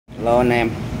Hello anh em,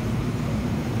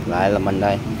 lại là mình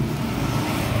đây.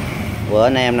 Bữa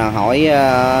anh em nào hỏi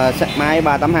sách máy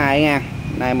 382 nha,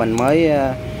 nay mình mới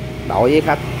đổi với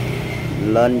khách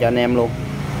lên cho anh em luôn.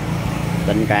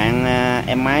 Tình trạng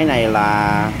em máy này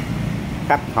là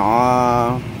khách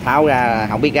họ tháo ra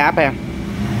không biết gáp ha,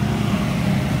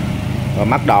 rồi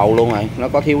mất đồ luôn rồi, nó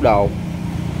có thiếu đồ.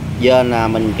 Dên là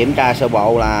mình kiểm tra sơ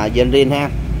bộ là dên rin ha,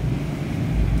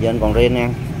 dên còn rin nha,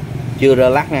 chưa rơ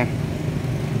lắc nha.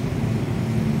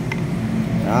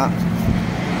 Đó,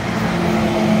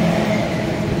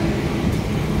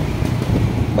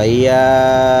 bị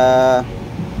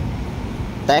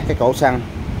tét cái cổ xăng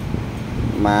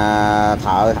mà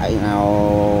thợ thầy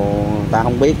nào ta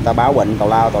không biết, ta báo bệnh tào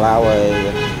lao rồi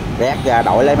rét ra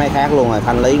đổi lấy máy khác luôn, rồi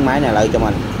thanh lý máy này lại cho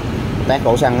mình. Tét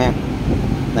cổ xăng nha,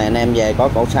 này anh em về có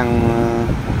cổ xăng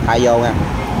thay vô nha,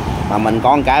 mà mình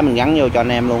có một cái mình gắn vô cho anh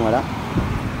em luôn rồi đó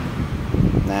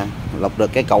nè, lục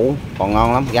được cái cũ còn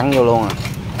ngon lắm, gắn vô luôn à.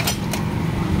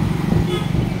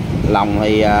 Lòng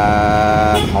thì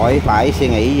khỏi phải suy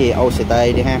nghĩ gì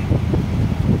OCT đi ha,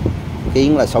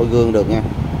 kiến là soi gương được nha,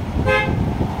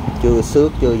 chưa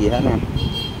xước chưa gì hết nha.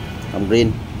 Lòng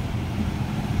rin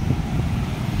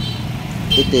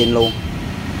tiết tin luôn.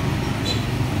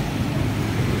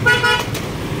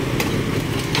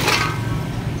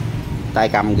 Tay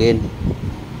cầm rin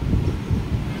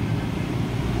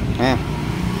ha,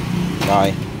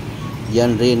 rồi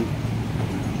dên rin,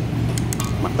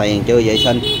 mặt tiền chưa vệ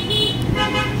sinh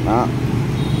đó.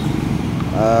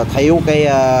 Thiếu cái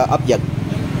ốp giật.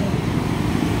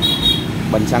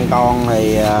 Bình xăng con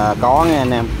thì có nha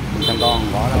anh em, bình xăng con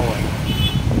có đâu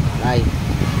rồi,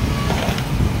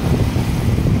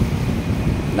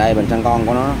 đây bình xăng con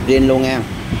của nó riêng luôn nha.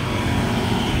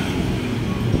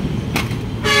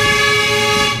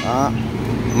 Đó,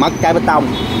 mất cái bê tông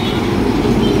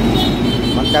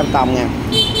nha.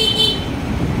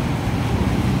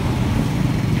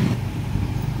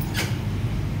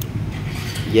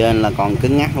 Dên là còn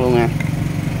cứng ngắc luôn nha.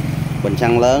 Bình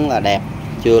xăng lớn là đẹp,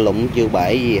 chưa lủng chưa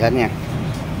bể gì hết nha.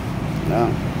 Đó,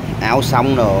 áo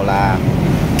sống đồ là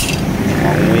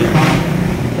còn nguyên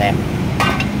đẹp,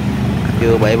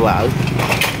 chưa bể vỡ.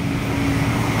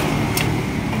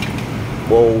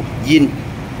 Bô zin,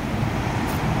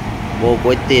 bô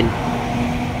của tin,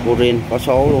 bô rin có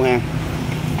số luôn ha.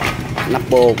 Nắp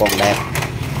bô còn đẹp,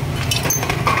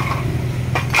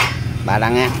 bà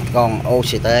đăng á, còn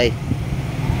OCT,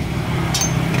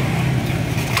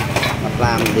 nắp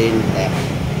lam pin đẹp.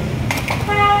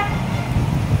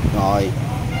 Rồi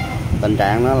tình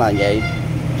trạng nó là vậy,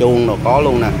 chuông đồ có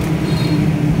luôn nè.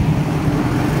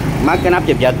 Mất cái nắp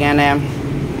chụp giật nha anh em,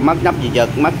 mất nắp chụp giật,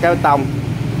 mất cái tông,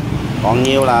 còn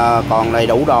nhiêu là còn đầy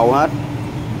đủ đồ hết,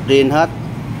 riêng hết,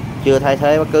 chưa thay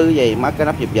thế bất cứ gì. Mất cái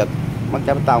nắp chụp giật, mất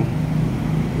cái tông.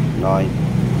 Rồi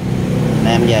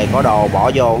anh em về có đồ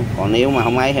bỏ vô, còn nếu mà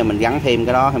không ấy thì mình gắn thêm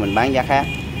cái đó thì mình bán giá khác,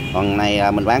 còn này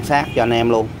là mình bán xác cho anh em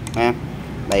luôn ha,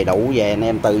 đầy đủ về anh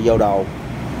em tự vô đồ.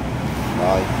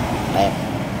 Rồi đẹp,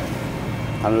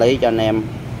 thanh lý cho anh em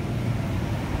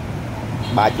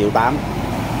 3,8 triệu,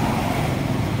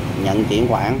 nhận chuyển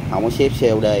khoản không có ship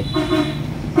COD.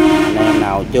 Anh em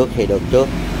nào trước thì được trước,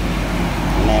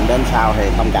 anh em đến sau thì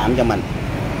thông cảm cho mình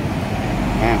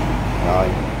ha. Rồi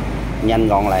nhanh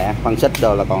gọn lẹ, phân xích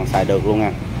đồ là còn xài được luôn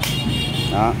nha.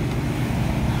 Đó,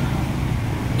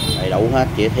 đầy đủ hết,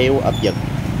 chỉ thiếu ốp giật,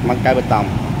 mất cái bê tông,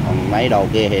 còn mấy đồ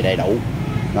kia thì đầy đủ.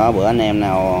 Đó, bữa anh em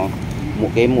nào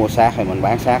mua xác thì mình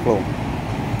bán xác luôn,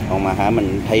 còn mà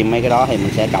mình thêm mấy cái đó thì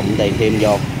mình sẽ cộng tiền thêm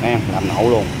vô ha, làm nổ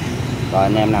luôn. Rồi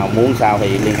anh em nào muốn sao thì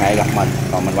liên hệ gặp mình,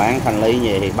 còn mình bán thanh lý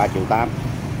gì thì 3,8 triệu.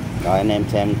 Rồi anh em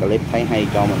xem clip thấy hay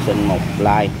cho mình xin một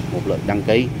like, một lượt đăng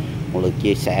ký, một lượt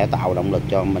chia sẻ, tạo động lực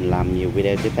cho mình làm nhiều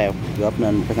video tiếp theo, góp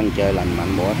nên một cái sân chơi lành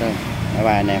mạnh bổ ích. Bye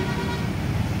bye anh em.